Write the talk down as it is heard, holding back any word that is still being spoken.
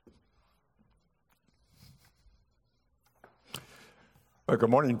Well, good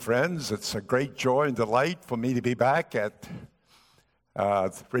morning, friends. It's a great joy and delight for me to be back at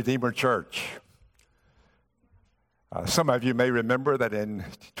Redeemer Church. Some of you may remember that in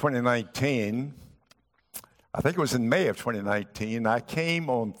 2019, I think it was in May of 2019, I came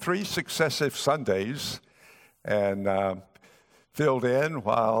on 3 successive Sundays and filled in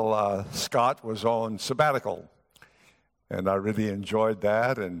while Scott was on sabbatical. And I really enjoyed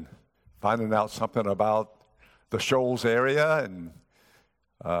that and finding out something about the Shoals area, and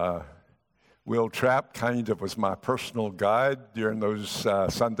Will Trapp kind of was my personal guide during those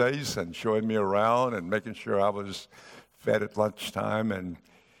Sundays and showing me around and making sure I was fed at lunchtime. And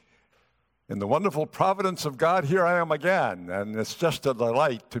in the wonderful providence of God, here I am again. And it's just a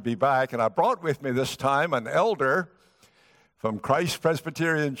delight to be back. And I brought with me this time an elder from Christ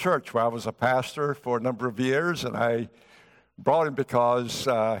Presbyterian Church, where I was a pastor for a number of years. And I brought him because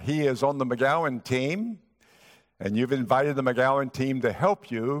he is on the McGowan team. And you've invited the McGowan team to help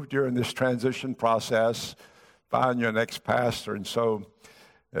you during this transition process, find your next pastor. And so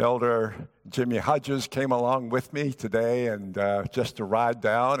Elder Jimmy Hodges came along with me today and just to ride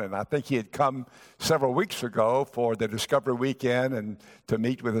down. And I think he had come several weeks ago for the Discovery Weekend and to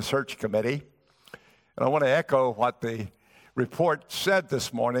meet with the search committee. And I want to echo what the report said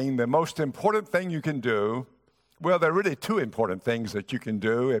this morning. The most important thing you can do, well, there are really 2 important things that you can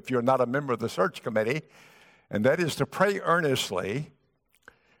do if you're not a member of the search committee. And that is to pray earnestly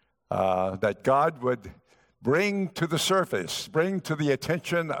that God would bring to the surface, bring to the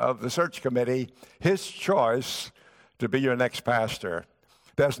attention of the search committee his choice to be your next pastor.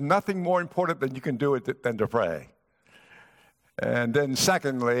 There's nothing more important than you can do than to pray. And then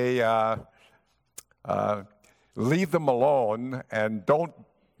secondly, leave them alone and don't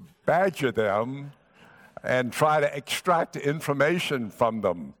badger them and try to extract information from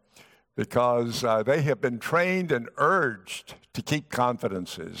them, because they have been trained and urged to keep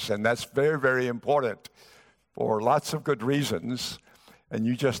confidences. And that's very, very important for lots of good reasons. And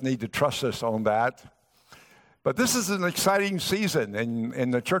you just need to trust us on that. But this is an exciting season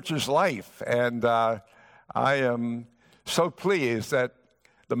in the church's life. And I am so pleased that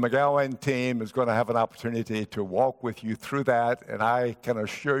the McGowan team is going to have an opportunity to walk with you through that. And I can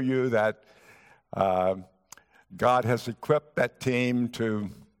assure you that God has equipped that team to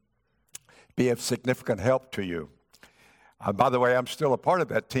be of significant help to you. By the way, I'm still a part of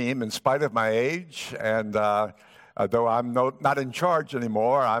that team in spite of my age, and though I'm not in charge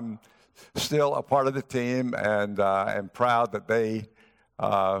anymore, I'm still a part of the team, and am proud that they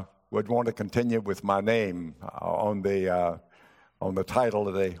would want to continue with my name on the title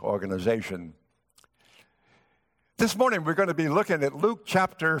of the organization. This morning we're going to be looking at Luke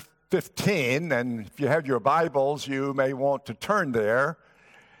chapter 15, and if you have your Bibles, you may want to turn there.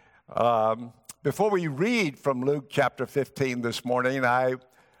 Before we read from Luke chapter 15 this morning, I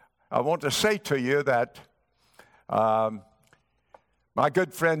want to say to you that my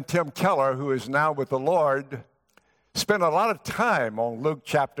good friend Tim Keller, who is now with the Lord, spent a lot of time on Luke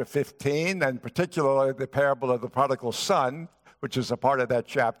chapter 15, and particularly the parable of the prodigal son, which is a part of that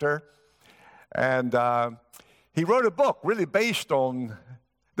chapter. And he wrote a book really based on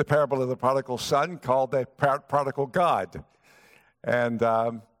the parable of the prodigal son called The Prodigal God. And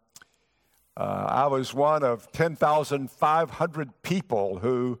I was one of 10,500 people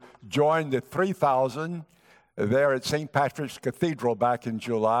who joined the 3,000 there at St. Patrick's Cathedral back in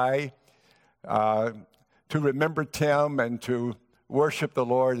July to remember Tim and to worship the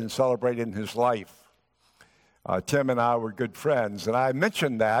Lord and celebrate in his life. Tim and I were good friends, and I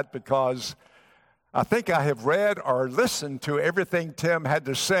mention that because I think I have read or listened to everything Tim had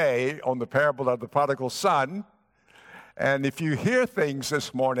to say on the parable of the prodigal son. And if you hear things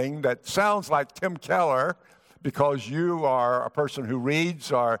this morning that sounds like Tim Keller, because you are a person who reads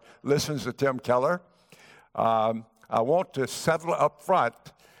or listens to Tim Keller, I want to settle up front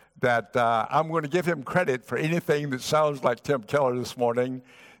that I'm going to give him credit for anything that sounds like Tim Keller this morning,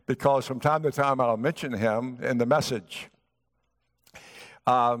 because from time to time I'll mention him in the message.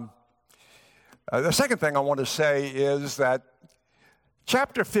 The second thing I want to say is that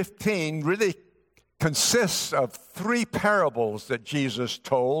chapter 15 really consists of 3 parables that Jesus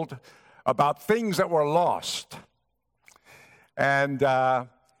told about things that were lost. And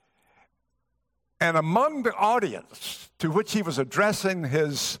among the audience to which he was addressing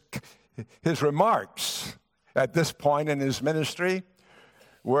his remarks at this point in his ministry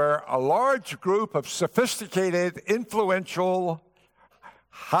were a large group of sophisticated, influential,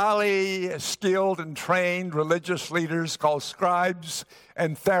 highly skilled and trained religious leaders called scribes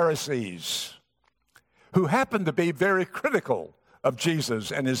and Pharisees, who happened to be very critical of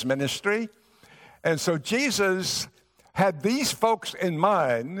Jesus and his ministry. And so Jesus had these folks in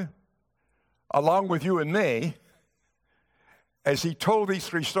mind, along with you and me, as he told these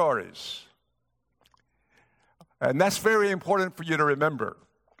three stories. And that's very important for you to remember.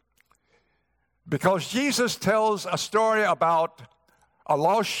 Because Jesus tells a story about a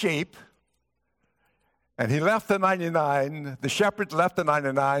lost sheep, and he left the 99, the shepherd left the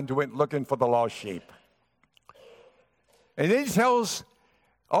 99 to went looking for the lost sheep. And then he tells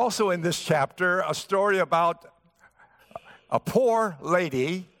also in this chapter a story about a poor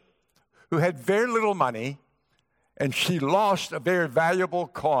lady who had very little money, and she lost a very valuable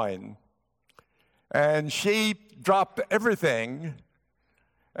coin. And she dropped everything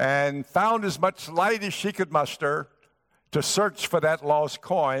and found as much light as she could muster to search for that lost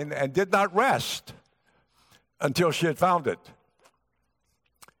coin, and did not rest until she had found it.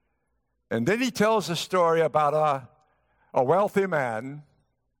 And then he tells a story about a wealthy man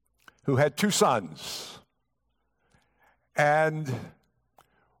who had two sons. And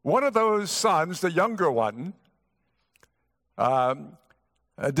one of those sons, the younger one,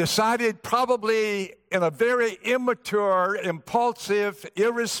 decided, probably in a very immature, impulsive,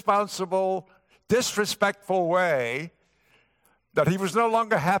 irresponsible, disrespectful way, that he was no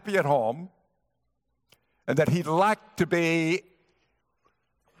longer happy at home, and that he liked to be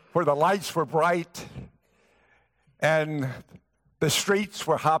where the lights were bright and the streets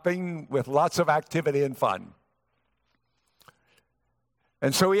were hopping with lots of activity and fun.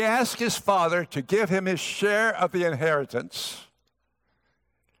 And so he asked his father to give him his share of the inheritance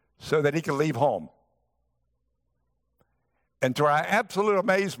so that he could leave home. And to our absolute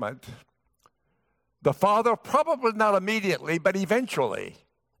amazement, the father, probably not immediately, but eventually,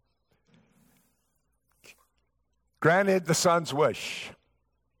 granted the son's wish.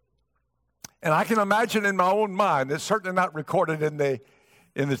 And I can imagine in my own mind, it's certainly not recorded in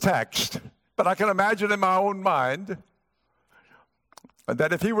the text, but I can imagine in my own mind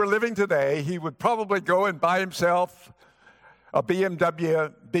that if he were living today, he would probably go and buy himself a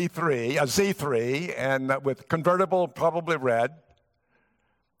BMW B3, a Z3, and with convertible, probably red.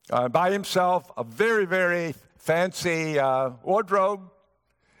 Buy himself a very, very fancy wardrobe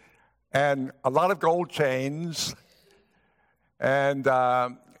and a lot of gold chains. And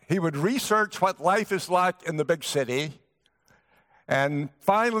he would research what life is like in the big city. And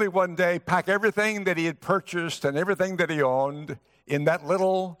finally, one day, pack everything that he had purchased and everything that he owned in that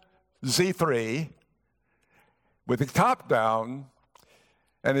little Z3 with the top down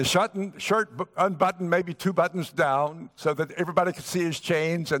and his shirt unbuttoned, maybe 2 buttons down, so that everybody could see his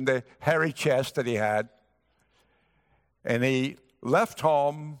chains and the hairy chest that he had. And he left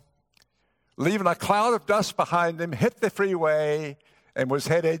home, leaving a cloud of dust behind him, hit the freeway, and was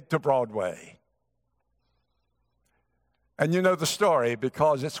headed to Broadway. And you know the story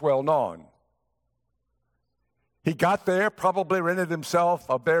because it's well known. He got there, probably rented himself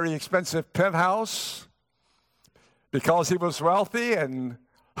a very expensive penthouse because he was wealthy and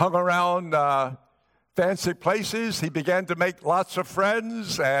hung around fancy places. He began to make lots of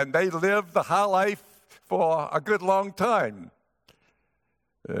friends, and they lived the high life for a good long time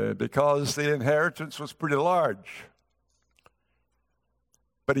because the inheritance was pretty large.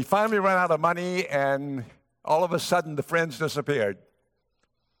 But he finally ran out of money, and all of a sudden the friends disappeared.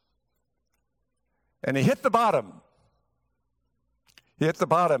 And he hit the bottom. He hit the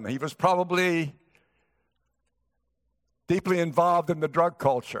bottom. He was probably deeply involved in the drug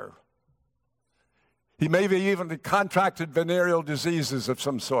culture. He maybe even contracted venereal diseases of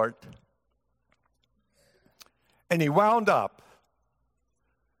some sort. And he wound up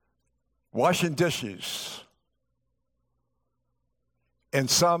washing dishes in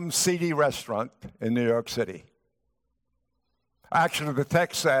some seedy restaurant in New York City. Actually, the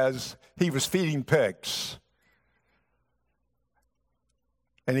text says he was feeding pigs.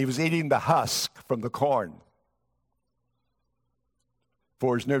 And he was eating the husk from the corn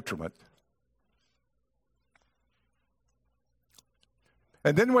for his nutriment.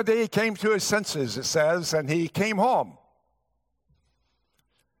 And then one day he came to his senses, it says, and he came home.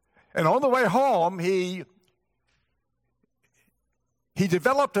 And on the way home, he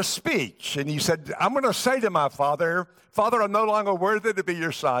developed a speech, and he said, I'm going to say to my father, Father, I'm no longer worthy to be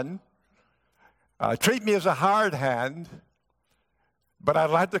your son. Treat me as a hired hand, but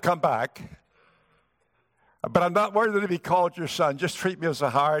I'd like to come back. But I'm not worthy to be called your son. Just treat me as a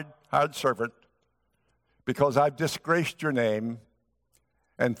hired servant, because I've disgraced your name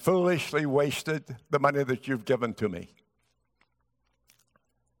and foolishly wasted the money that you've given to me.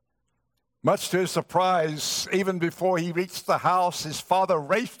 Much to his surprise, even before he reached the house, his father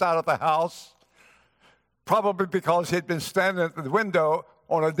raced out of the house, probably because he'd been standing at the window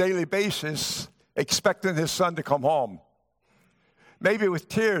on a daily basis expecting his son to come home, maybe with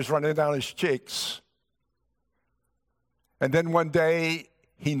tears running down his cheeks. And then one day,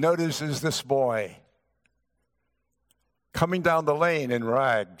 he notices this boy coming down the lane in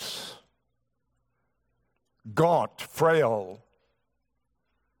rags, gaunt, frail,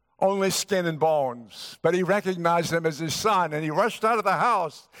 only skin and bones. But he recognized him as his son, and he rushed out of the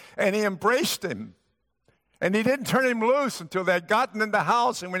house, and he embraced him. And he didn't turn him loose until they had gotten in the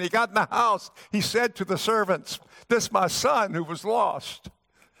house. And when he got in the house, he said to the servants, "This my son who was lost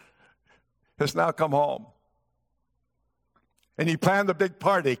has now come home." And he planned a big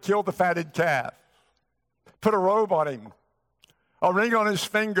party, killed the fatted calf, put a robe on him, a ring on his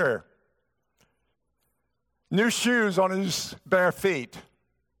finger, new shoes on his bare feet.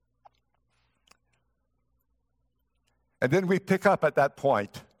 And then we pick up at that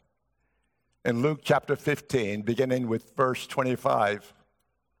point in Luke chapter 15, beginning with verse 25.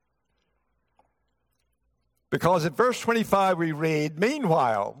 Because in verse 25 we read,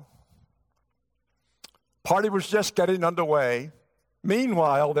 "Meanwhile," party was just getting underway.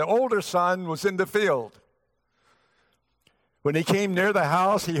 "Meanwhile, the older son was in the field. When he came near the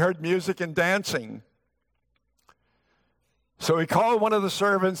house, he heard music and dancing. So he called one of the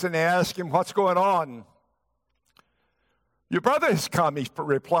servants and asked him, 'What's going on?' 'Your brother has come,' he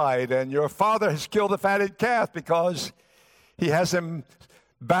replied, 'and your father has killed the fatted calf because he has him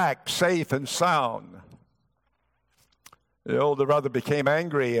back safe and sound.' The older brother became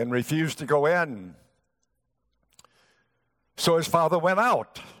angry and refused to go in. So his father went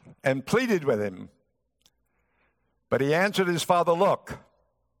out and pleaded with him. But he answered his father, 'Look,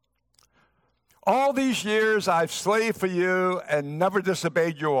 all these years I've slaved for you and never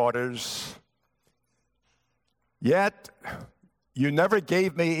disobeyed your orders. Yet you never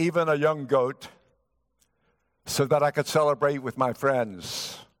gave me even a young goat so that I could celebrate with my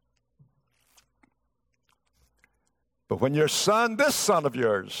friends. But when your son, this son of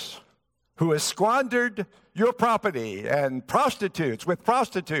yours, who has squandered your property and with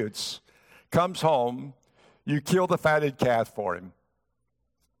prostitutes, comes home, you kill the fatted calf for him.'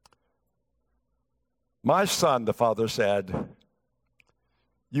 'My son,' the father said,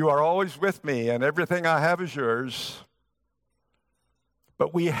 'you are always with me, and everything I have is yours.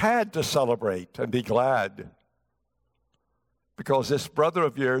 But we had to celebrate and be glad, because this brother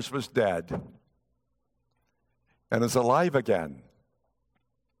of yours was dead and is alive again.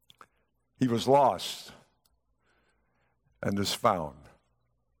 He was lost and is found.'"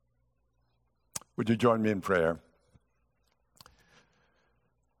 Would you join me in prayer?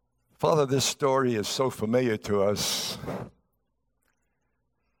 Father, this story is so familiar to us,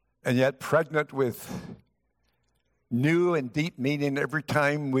 and yet pregnant with new and deep meaning every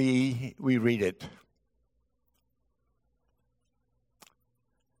time we read it.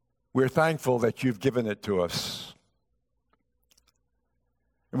 We're thankful that you've given it to us.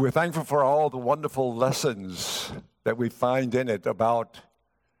 And we're thankful for all the wonderful lessons that we find in it about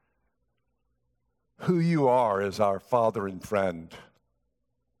who you are as our Father and friend.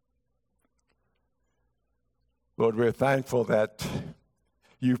 Lord, we're thankful that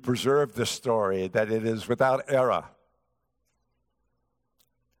you've preserved this story, that it is without error.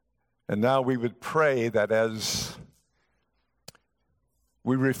 And now we would pray that as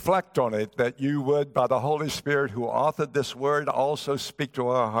we reflect on it, that you would, by the Holy Spirit who authored this word, also speak to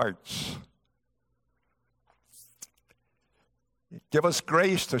our hearts. Give us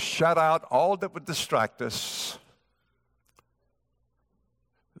grace to shut out all that would distract us,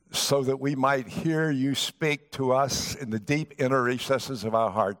 so that we might hear you speak to us in the deep inner recesses of our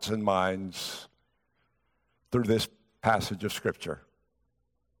hearts and minds through this passage of Scripture.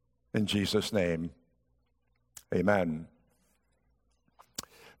 In Jesus' name, amen.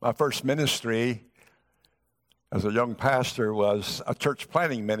 My first ministry as a young pastor was a church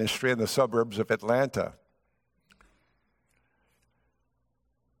planting ministry in the suburbs of Atlanta.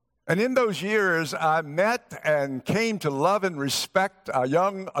 And in those years, I met and came to love and respect a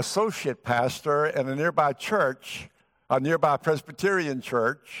young associate pastor in a nearby church, a nearby Presbyterian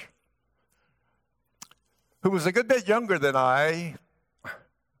church, who was a good bit younger than I,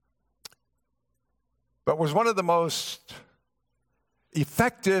 but was one of the most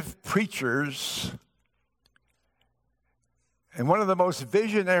effective preachers and one of the most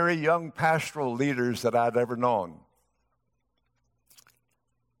visionary young pastoral leaders that I'd ever known.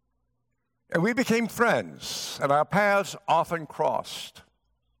 And we became friends, and our paths often crossed.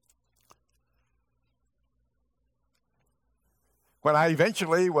 When I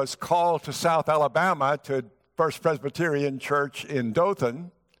eventually was called to South Alabama to First Presbyterian Church in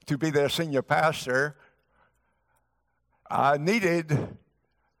Dothan to be their senior pastor, I needed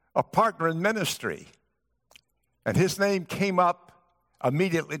a partner in ministry. And his name came up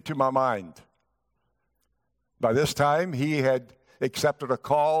immediately to my mind. By this time, he had accepted a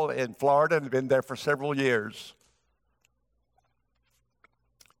call in Florida and had been there for several years.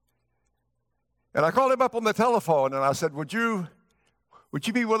 And I called him up on the telephone and I said, would you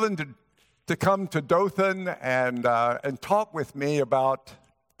be willing to come to Dothan and talk with me about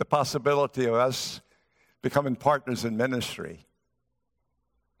the possibility of us becoming partners in ministry?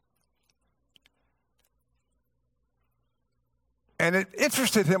 And it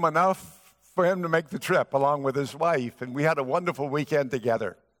interested him enough for him to make the trip along with his wife, and we had a wonderful weekend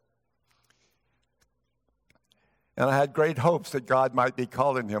together. And I had great hopes that God might be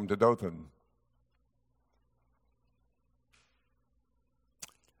calling him to Dothan.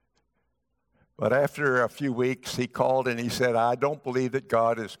 But after a few weeks, he called and he said, I don't believe that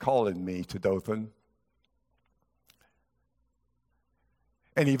God is calling me to Dothan.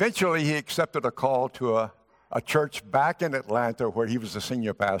 And eventually he accepted a call to a church back in Atlanta where he was the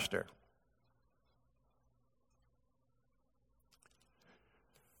senior pastor.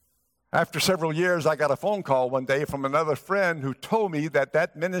 After several years, I got a phone call one day from another friend who told me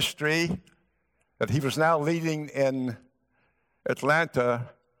that ministry that he was now leading in Atlanta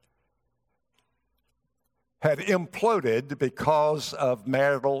had imploded because of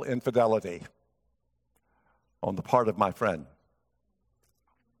marital infidelity on the part of my friend.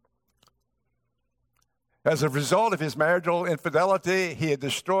 As a result of his marital infidelity, he had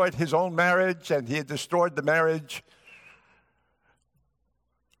destroyed his own marriage and he had destroyed the marriage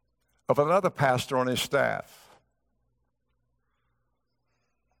of another pastor on his staff.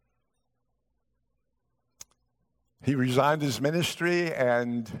 He resigned his ministry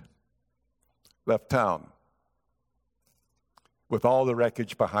and left town with all the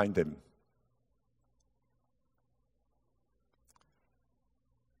wreckage behind him.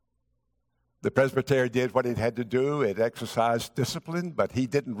 The presbytery did what it had to do. It exercised discipline, but he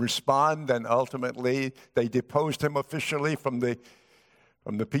didn't respond, and ultimately they deposed him officially from the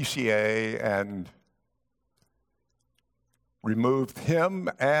PCA and removed him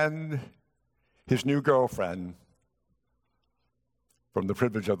and his new girlfriend from the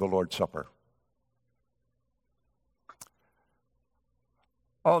privilege of the Lord's Supper.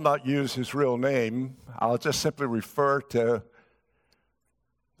 I'll not use his real name. I'll just simply refer to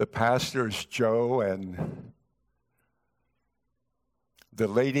the pastors Joe and the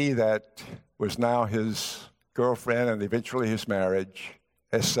lady that was now his girlfriend and eventually his marriage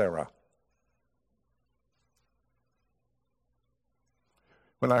as Sarah.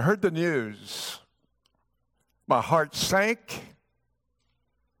 When I heard the news, my heart sank.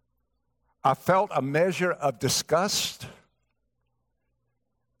 I felt a measure of disgust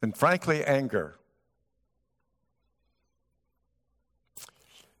and frankly anger.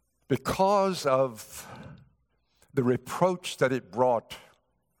 Because of the reproach that it brought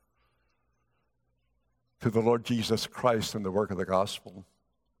to the Lord Jesus Christ and the work of the gospel,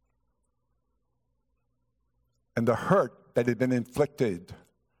 and the hurt that had been inflicted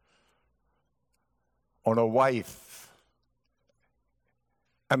on a wife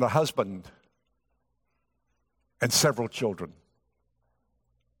and a husband and several children.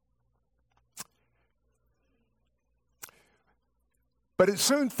 But it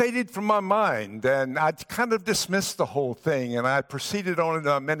soon faded from my mind, and I kind of dismissed the whole thing, and I proceeded on in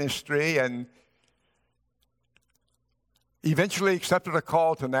our ministry and eventually accepted a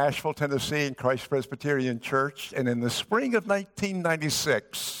call to Nashville, Tennessee in Christ Presbyterian Church. And in the spring of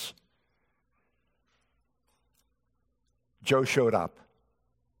 1996, Joe showed up.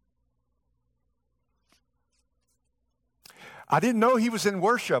 I didn't know he was in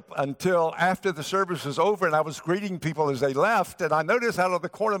worship until after the service was over and I was greeting people as they left, and I noticed out of the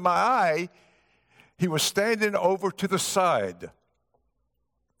corner of my eye, he was standing over to the side.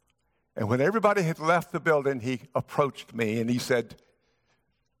 And when everybody had left the building, he approached me and he said,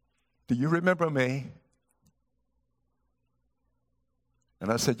 "Do you remember me?" And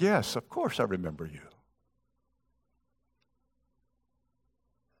I said, "Yes, of course I remember you."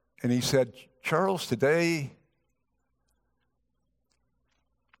 And he said, "Charles, today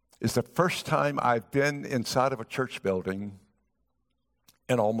is the first time I've been inside of a church building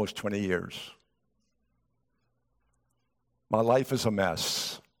in almost 20 years. My life is a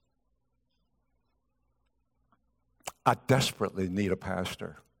mess. I desperately need a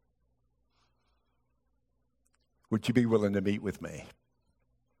pastor. Would you be willing to meet with me?"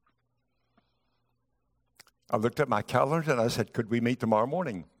 I looked at my calendar and I said, "Could we meet tomorrow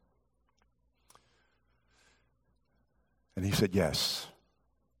morning?" And he said, "Yes."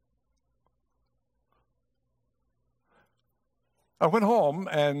 I went home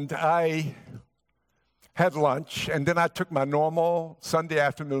and I had lunch, and then I took my normal Sunday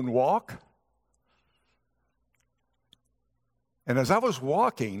afternoon walk. And as I was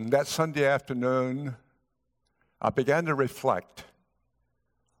walking that Sunday afternoon, I began to reflect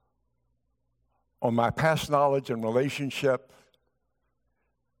on my past knowledge and relationship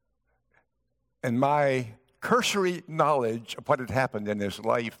and my cursory knowledge of what had happened in his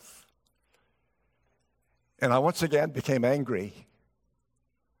life. And I once again became angry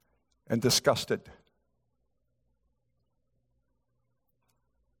and disgusted.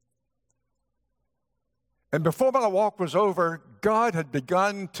 And before my walk was over, God had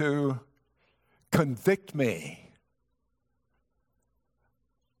begun to convict me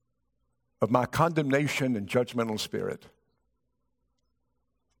of my condemnation and judgmental spirit.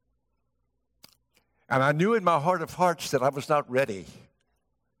 And I knew in my heart of hearts that I was not ready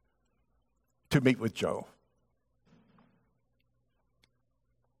to meet with Joe.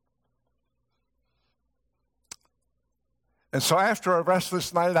 And so after a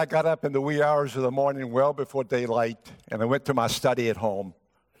restless night, I got up in the wee hours of the morning, well before daylight, and I went to my study at home.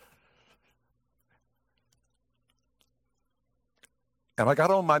 And I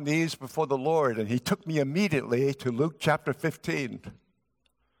got on my knees before the Lord, and he took me immediately to Luke chapter 15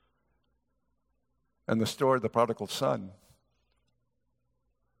 and the story of the prodigal son.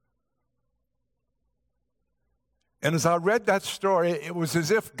 And as I read that story, it was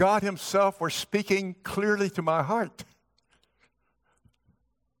as if God himself were speaking clearly to my heart.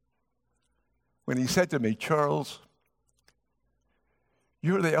 When he said to me, Charles,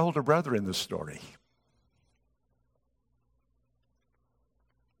 you're the elder brother in this story.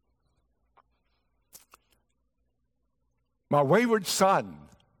 My wayward son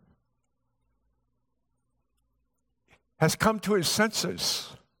has come to his senses,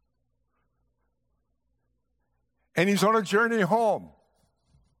 and he's on a journey home.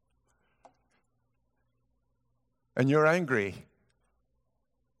 And you're angry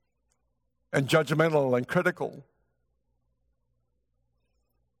and judgmental and critical.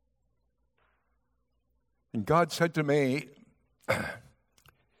 And God said to me,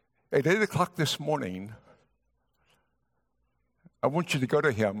 at 8 o'clock this morning, I want you to go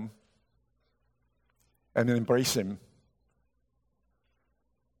to him and embrace him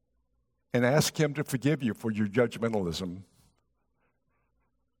and ask him to forgive you for your judgmentalism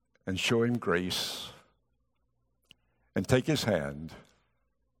and show him grace and take his hand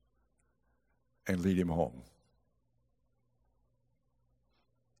and lead him home.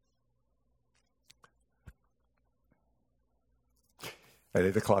 At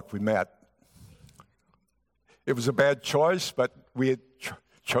 8 o'clock we met. It was a bad choice, but we had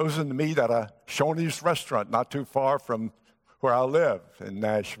chosen to meet at a Shoney's restaurant not too far from where I live in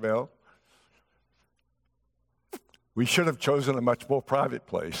Nashville. We should have chosen a much more private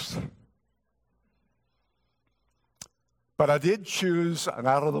place. But I did choose an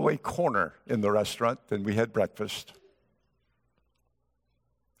out-of-the-way corner in the restaurant, and we had breakfast.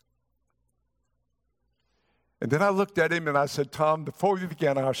 And then I looked at him and I said, Tom, before we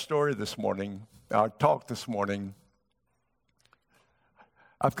began our story this morning, our talk this morning,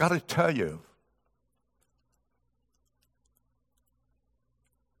 I've got to tell you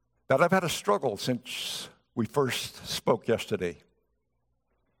that I've had a struggle since we first spoke yesterday.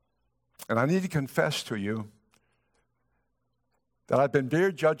 And I need to confess to you that I've been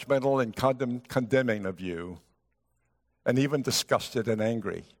very judgmental and condemning of you, and even disgusted and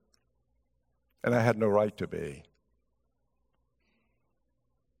angry. And I had no right to be.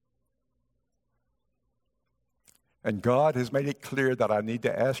 And God has made it clear that I need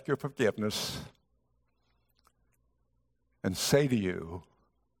to ask your forgiveness and say to you,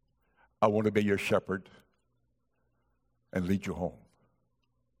 I want to be your shepherd and lead you home.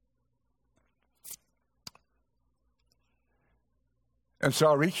 And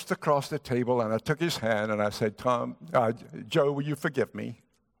so I reached across the table and I took his hand and I said, Joe, will you forgive me?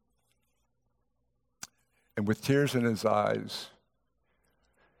 And with tears in his eyes,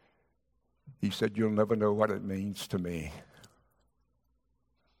 he said, you'll never know what it means to me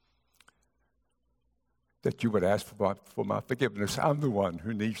that you would ask for my forgiveness. I'm the one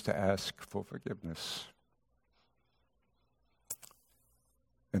who needs to ask for forgiveness.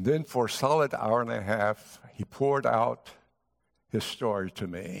 And then for a solid hour and a half, he poured out his story to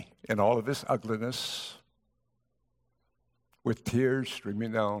me in all of his ugliness, with tears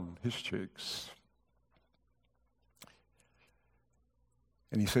streaming down his cheeks.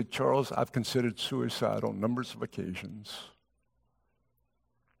 And he said, Charles, I've considered suicide on numbers of occasions.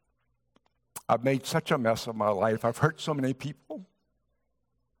 I've made such a mess of my life. I've hurt so many people.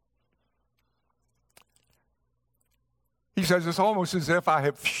 He says, it's almost as if I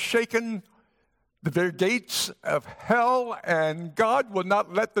have shaken the very gates of hell, and God will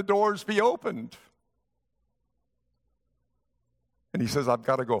not let the doors be opened. And he says, I've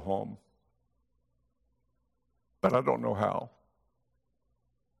got to go home, but I don't know how.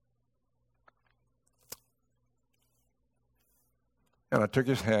 And I took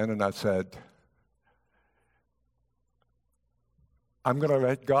his hand and I said, I'm going to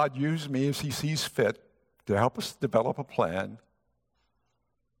let God use me as he sees fit to help us develop a plan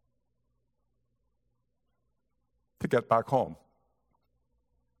to get back home.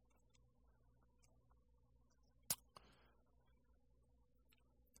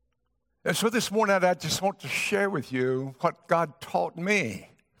 And so this morning, I just want to share with you what God taught me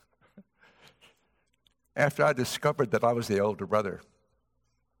after I discovered that I was the older brother.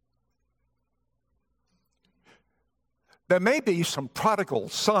 There may be some prodigal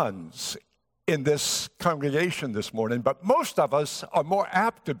sons in this congregation this morning, but most of us are more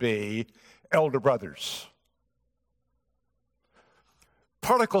apt to be elder brothers.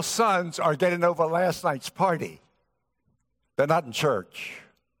 Prodigal sons are getting over last night's party. They're not in church.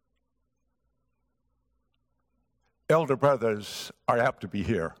 Elder brothers are apt to be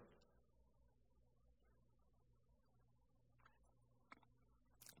here.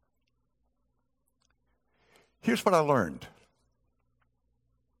 Here's what I learned.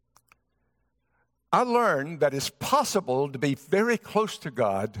 I learned that it's possible to be very close to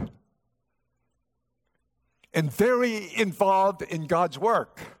God and very involved in God's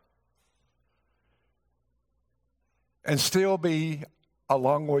work and still be a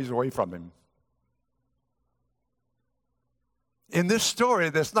long ways away from Him. In this story,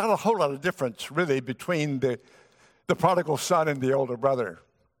 there's not a whole lot of difference, really, between the prodigal son and the older brother,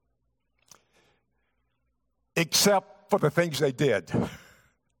 except for the things they did.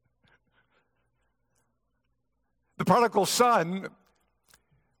 The prodigal son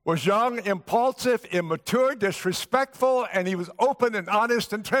was young, impulsive, immature, disrespectful, and he was open and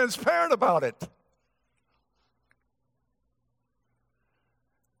honest and transparent about it.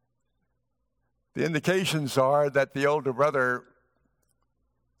 The indications are that the older brother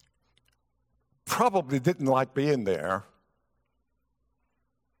probably didn't like being there,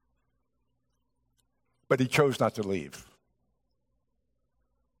 but he chose not to leave.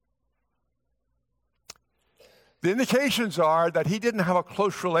 The indications are that he didn't have a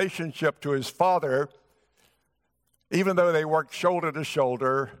close relationship to his father, even though they worked shoulder to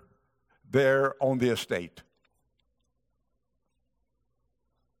shoulder there on the estate.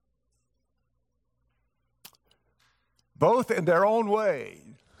 Both in their own way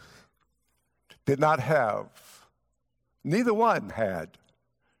did not have, neither one had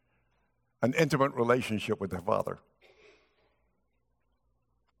an intimate relationship with their father.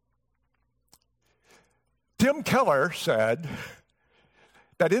 Tim Keller said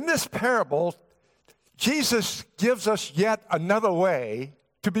that in this parable, Jesus gives us yet another way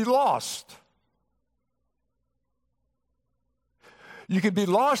to be lost. You can be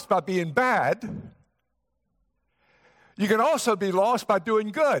lost by being bad. You can also be lost by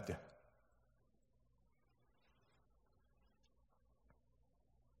doing good.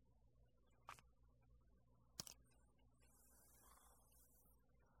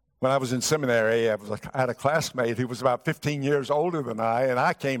 When I was in seminary, I had a classmate who was about 15 years older than I, and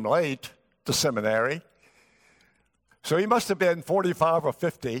I came late to seminary. So he must have been 45 or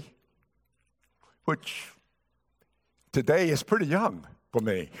 50, which today is pretty young for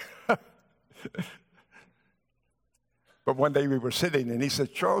me. But one day we were sitting, and he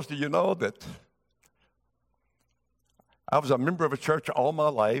said, Charles, do you know that I was a member of a church all my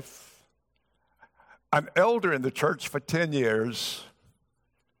life, an elder in the church for 10 years,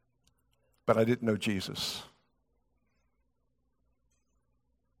 but I didn't know Jesus.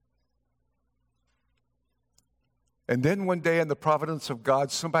 And then one day in the providence of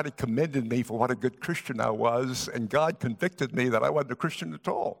God, somebody commended me for what a good Christian I was, and God convicted me that I wasn't a Christian at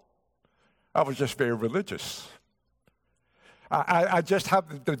all. I was just very religious. I just have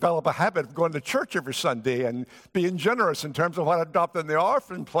to develop a habit of going to church every Sunday and being generous in terms of what I dropped in the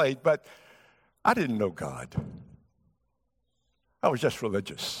offering plate, but I didn't know God. I was just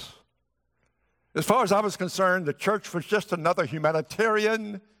religious. As far as I was concerned, the church was just another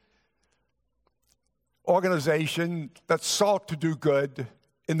humanitarian organization that sought to do good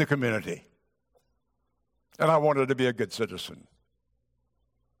in the community. And I wanted to be a good citizen.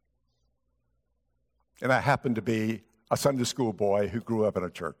 And I happened to be a Sunday school boy who grew up in a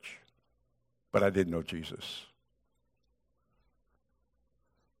church, but I didn't know Jesus.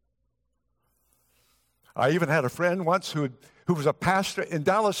 I even had a friend once who was a pastor in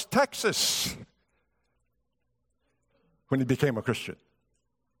Dallas, Texas, when he became a Christian.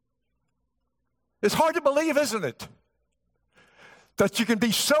 It's hard to believe, isn't it? That you can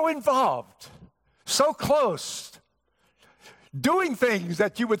be so involved, so close, doing things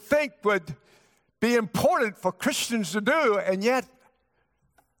that you would think would be important for Christians to do, and yet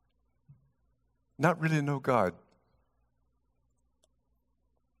not really know God.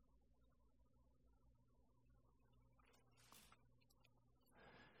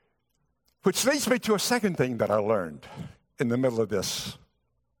 Which leads me to a second thing that I learned in the middle of this.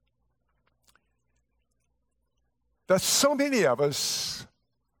 That so many of us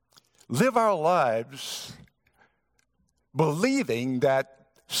live our lives believing that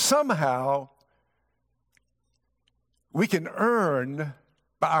somehow we can earn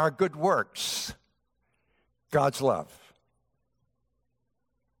by our good works God's love.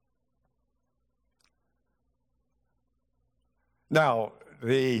 Now,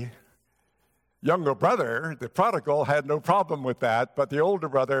 the younger brother, the prodigal, had no problem with that, but the older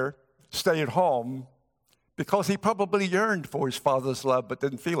brother stayed home because he probably yearned for his father's love but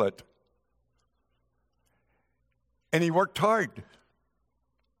didn't feel it. And he worked hard.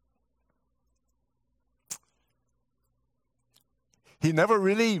 He never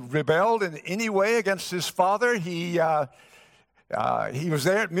really rebelled in any way against his father. He was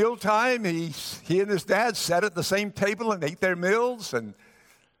there at mealtime. He and his dad sat at the same table and ate their meals, and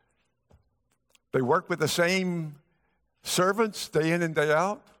they worked with the same servants day in and day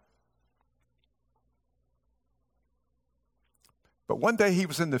out. But one day he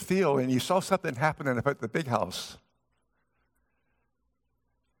was in the field and he saw something happening up at the big house.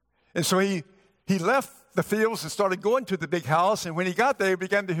 And so he left the fields and started going to the big house. And when he got there, he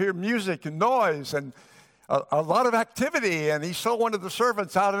began to hear music and noise and a lot of activity. And he saw one of the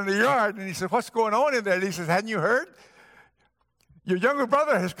servants out in the yard. And he said, "What's going on in there?" And he said, "Hadn't you heard? Your younger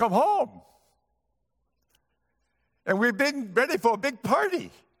brother has come home. And we've been ready for a big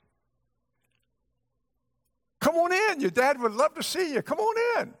party. Come on in. Your dad would love to see you. Come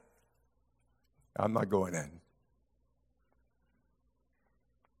on in." "I'm not going in."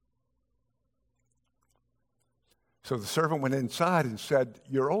 So the servant went inside and said,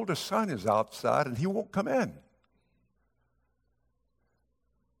 "Your oldest son is outside and he won't come in."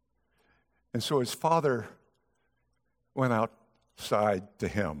 And so his father went outside to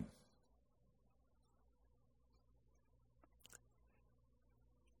him.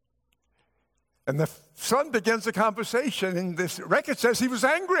 And the son begins the conversation, and this record says he was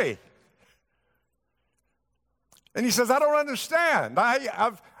angry. And he says, "I don't understand.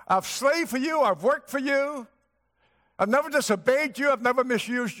 I've slaved for you. I've worked for you. I've never disobeyed you. I've never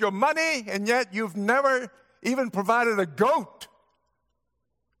misused your money, and yet you've never even provided a goat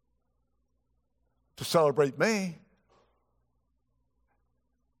to celebrate me.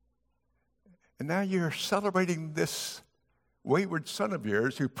 And now you're celebrating this wayward son of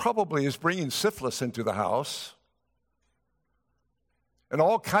yours who probably is bringing syphilis into the house and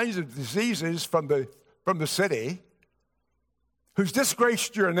all kinds of diseases from the city, who's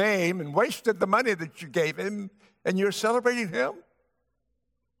disgraced your name and wasted the money that you gave him, and you're celebrating him?"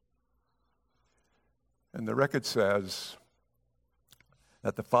 And the record says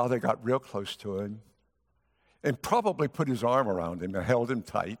that the father got real close to him and probably put his arm around him and held him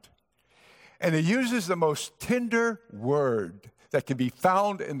tight. And he uses the most tender word that can be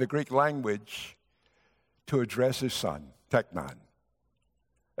found in the Greek language to address his son, teknon,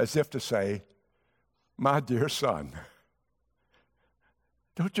 as if to say, "My dear son,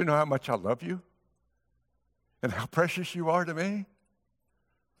 don't you know how much I love you and how precious you are to me?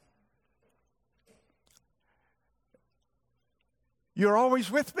 You're always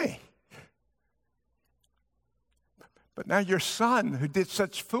with me. But now your son who did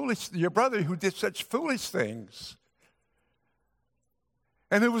such your brother who did such foolish things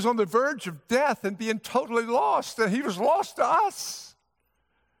and who was on the verge of death and being totally lost, and he was lost to us,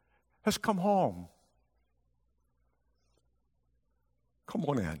 has come home. Come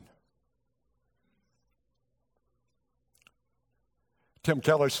on in." Tim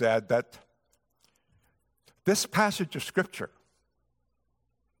Keller said that this passage of Scripture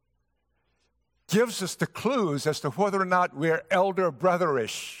gives us the clues as to whether or not we're elder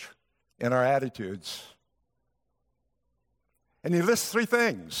brotherish in our attitudes. And he lists three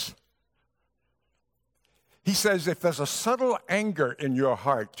things. He says, if there's a subtle anger in your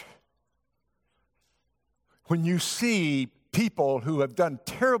heart when you see people who have done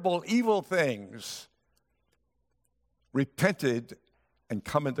terrible, evil things repented and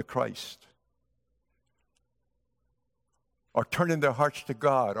come into Christ, or turning their hearts to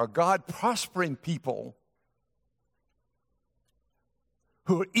God, or God prospering people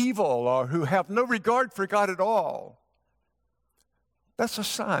who are evil or who have no regard for God at all, That's a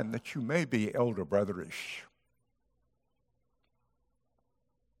sign that you may be elder brotherish.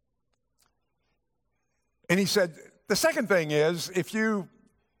 And he said, the second thing is, if you're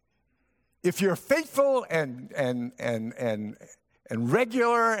faithful and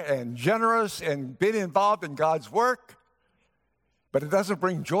regular and generous and being involved in God's work, but it doesn't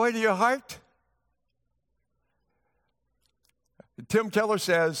bring joy to your heart, Tim Keller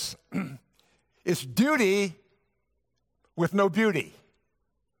says, it's duty with no beauty.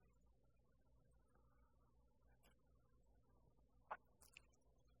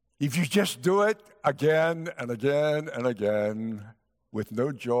 If you just do it again and again and again with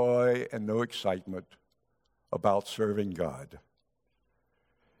no joy and no excitement about serving God,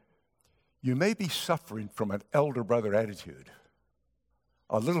 you may be suffering from an elder brother attitude,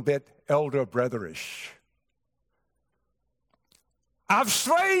 a little bit elder brotherish. I've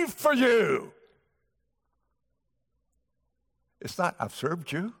slaved for you. It's not, I've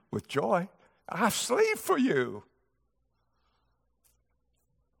served you with joy. I've slaved for you.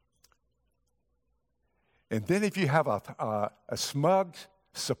 And then if you have a smug,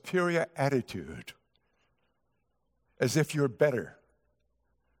 superior attitude, as if you're better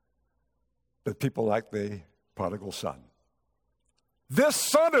than people like the prodigal son. This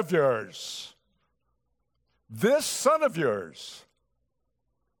son of yours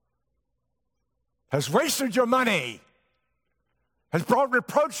has wasted your money, has brought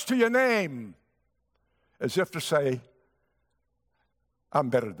reproach to your name, as if to say, I'm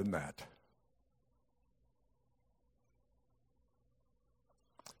better than that.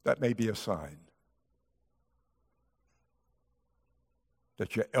 That may be a sign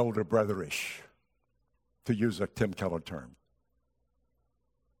that you're elder brotherish, to use a Tim Keller term.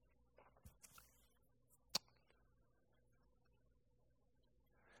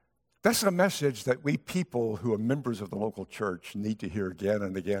 That's a message that we people who are members of the local church need to hear again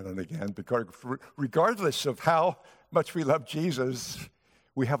and again and again, because regardless of how much we love Jesus,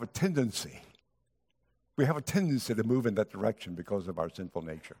 we have a tendency to move in that direction because of our sinful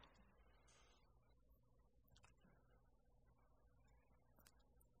nature.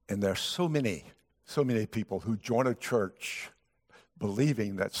 And there are so many people who join a church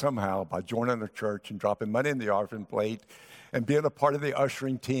believing that somehow by joining a church and dropping money in the offering plate and being a part of the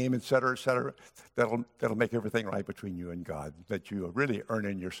ushering team, et cetera, that'll make everything right between you and God, that you are really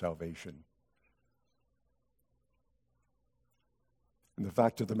earning your salvation. And the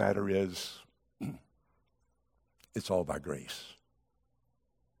fact of the matter is, it's all by grace.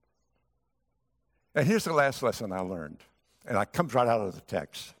 And here's the last lesson I learned, and it comes right out of the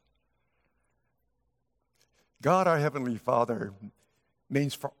text. God, our Heavenly Father,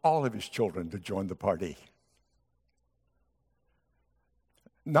 means for all of His children to join the party.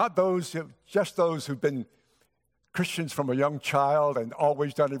 Not just those who've been Christians from a young child and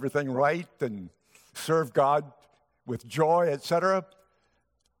always done everything right and served God with joy, etc.,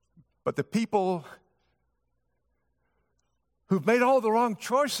 but the people who've made all the wrong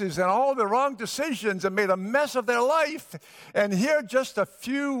choices and all the wrong decisions and made a mess of their life. And here, just a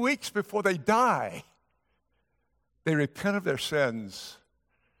few weeks before they die, they repent of their sins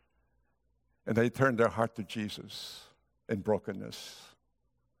and they turn their heart to Jesus in brokenness.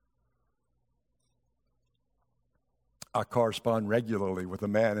 I correspond regularly with a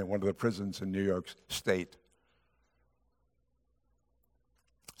man in one of the prisons in New York State.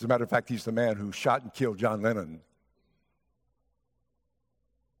 As a matter of fact, he's the man who shot and killed John Lennon.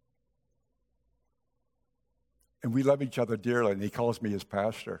 And we love each other dearly, and he calls me his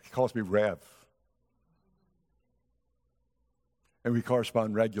pastor. He calls me Rev. And we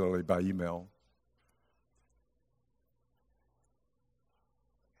correspond regularly by email.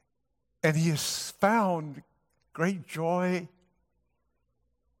 And he has found great joy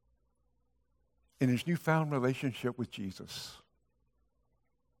in his newfound relationship with Jesus.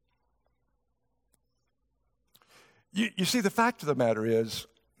 You see, the fact of the matter is,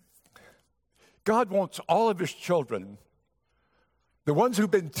 God wants all of His children, the ones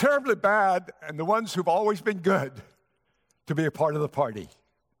who've been terribly bad and the ones who've always been good, to be a part of the party.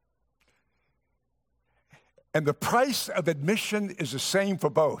 And the price of admission is the same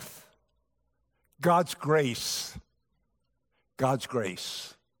for both. God's grace. God's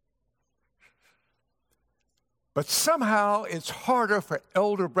grace. But somehow it's harder for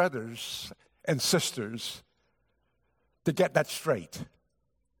elder brothers and sisters to get that straight.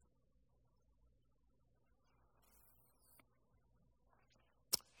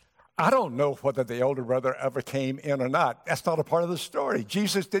 I don't know whether the elder brother ever came in or not. That's not a part of the story.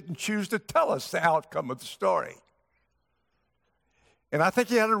 Jesus didn't choose to tell us the outcome of the story. And I think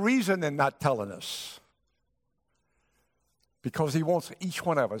He had a reason in not telling us. because he wants each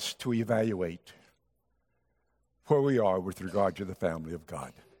one of us to evaluate where we are with regard to the family of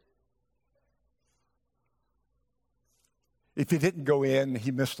God. If he didn't go in,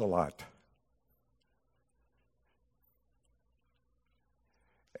 he missed a lot.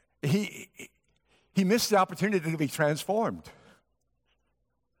 He missed the opportunity to be transformed.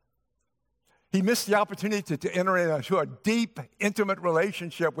 He missed the opportunity to enter into a deep, intimate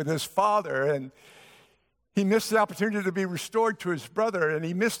relationship with his Father, and he missed the opportunity to be restored to his brother, and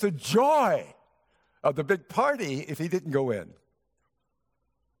he missed the joy of the big party if he didn't go in.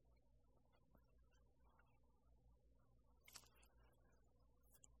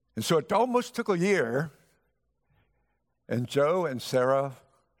 And so it almost took a year, and Joe and Sarah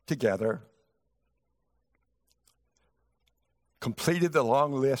together completed the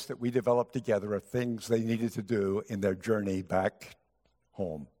long list that we developed together of things they needed to do in their journey back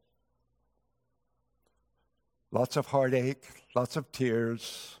home. Lots of heartache, lots of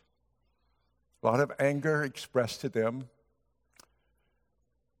tears, a lot of anger expressed to them.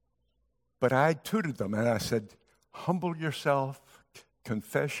 But I tutored them and I said, humble yourself,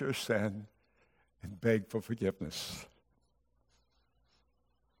 confess your sin, and beg for forgiveness.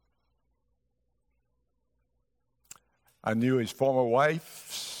 I knew his former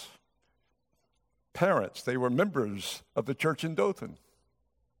wife's parents. They were members of the church in Dothan.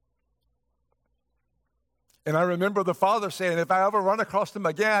 And I remember the father saying, if I ever run across them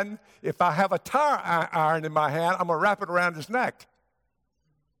again, if I have a tire iron in my hand, I'm going to wrap it around his neck.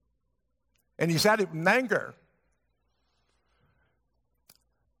 And he said it in anger.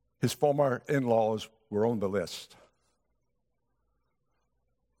 His former in-laws were on the list.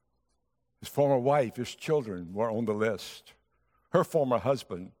 His former wife, his children were on the list. Her former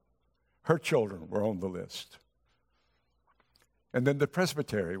husband, her children were on the list. And then the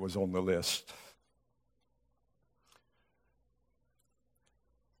presbytery was on the list.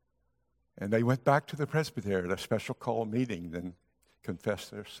 And they went back to the presbytery at a special call meeting and confessed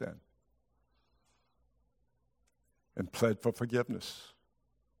their sin and pled for forgiveness.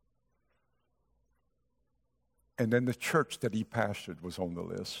 And then the church that he pastored was on the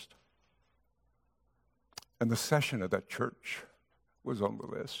list. And the session of that church was on the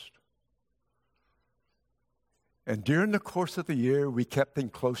list. And during the course of the year, we kept in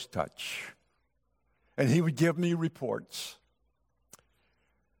close touch. And he would give me reports.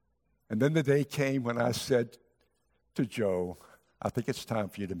 And then the day came when I said to Joe, I think it's time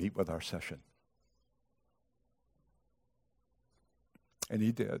for you to meet with our session. And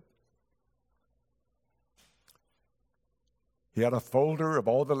he did. He had a folder of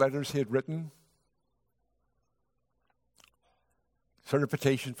all the letters he had written,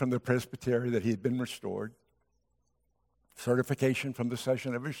 certification from the presbytery that he had been restored, certification from the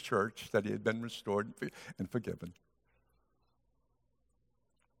session of his church that he had been restored and forgiven.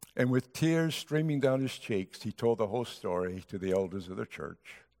 And with tears streaming down his cheeks, he told the whole story to the elders of the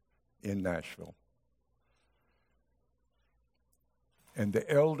church in Nashville. And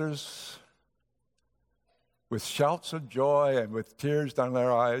the elders, with shouts of joy and with tears down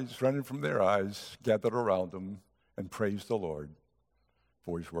their eyes, running from their eyes, gathered around him and praised the Lord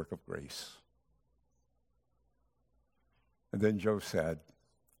for his work of grace. And then Joe said,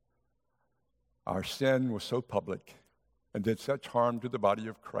 our sin was so public and did such harm to the body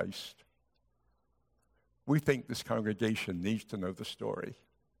of Christ. We think this congregation needs to know the story,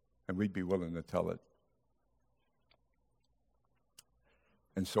 and we'd be willing to tell it.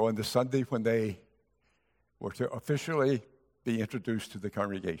 And so on the Sunday when they were to officially be introduced to the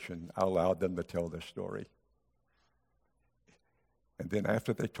congregation, I allowed them to tell their story. And then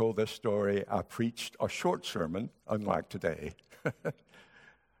after they told their story, I preached a short sermon, unlike today,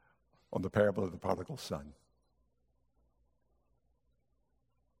 on the parable of the prodigal son.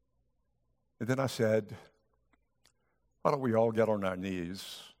 And then I said, why don't we all get on our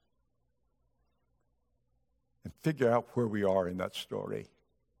knees and figure out where we are in that story?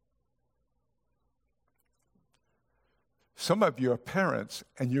 Some of you are parents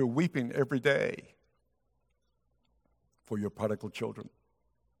and you're weeping every day for your prodigal children.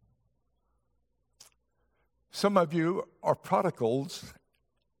 Some of you are prodigals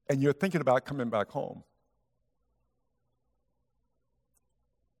and you're thinking about coming back home.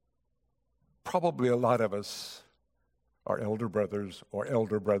 Probably a lot of us are elder brothers or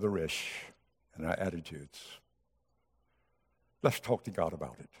elder brother-ish in our attitudes. Let's talk to God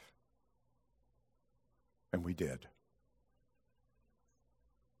about it. And we did.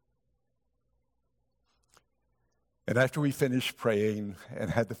 And after we finished praying and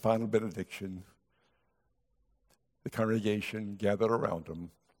had the final benediction, the congregation gathered around them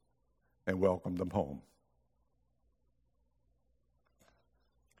and welcomed them home.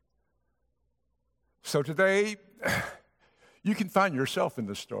 So today, you can find yourself in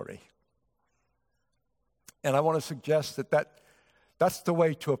the story. And I want to suggest that's the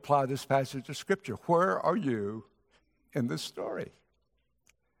way to apply this passage of Scripture. Where are you in this story?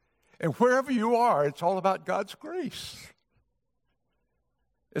 And wherever you are, it's all about God's grace.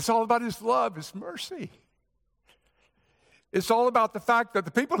 It's all about His love, His mercy. It's all about the fact that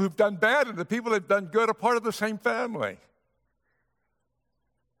the people who've done bad and the people who've done good are part of the same family.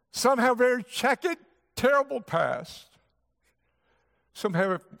 Some have very checkered, terrible past. Some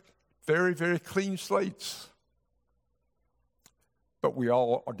have very, very clean slates. But we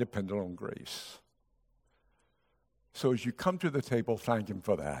all are dependent on grace. So as you come to the table, thank Him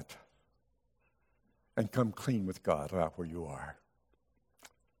for that. And come clean with God about where you are.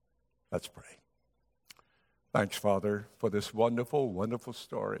 Let's pray. Thanks, Father, for this wonderful, wonderful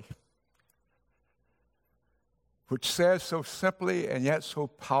story, which says so simply and yet so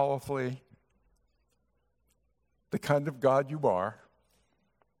powerfully the kind of God you are,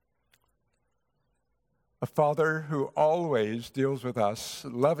 a Father who always deals with us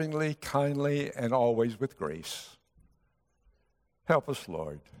lovingly, kindly, and always with grace. Help us,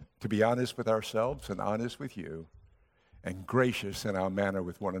 Lord, to be honest with ourselves and honest with you, and gracious in our manner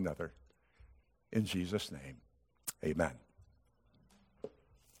with one another. In Jesus' name, amen.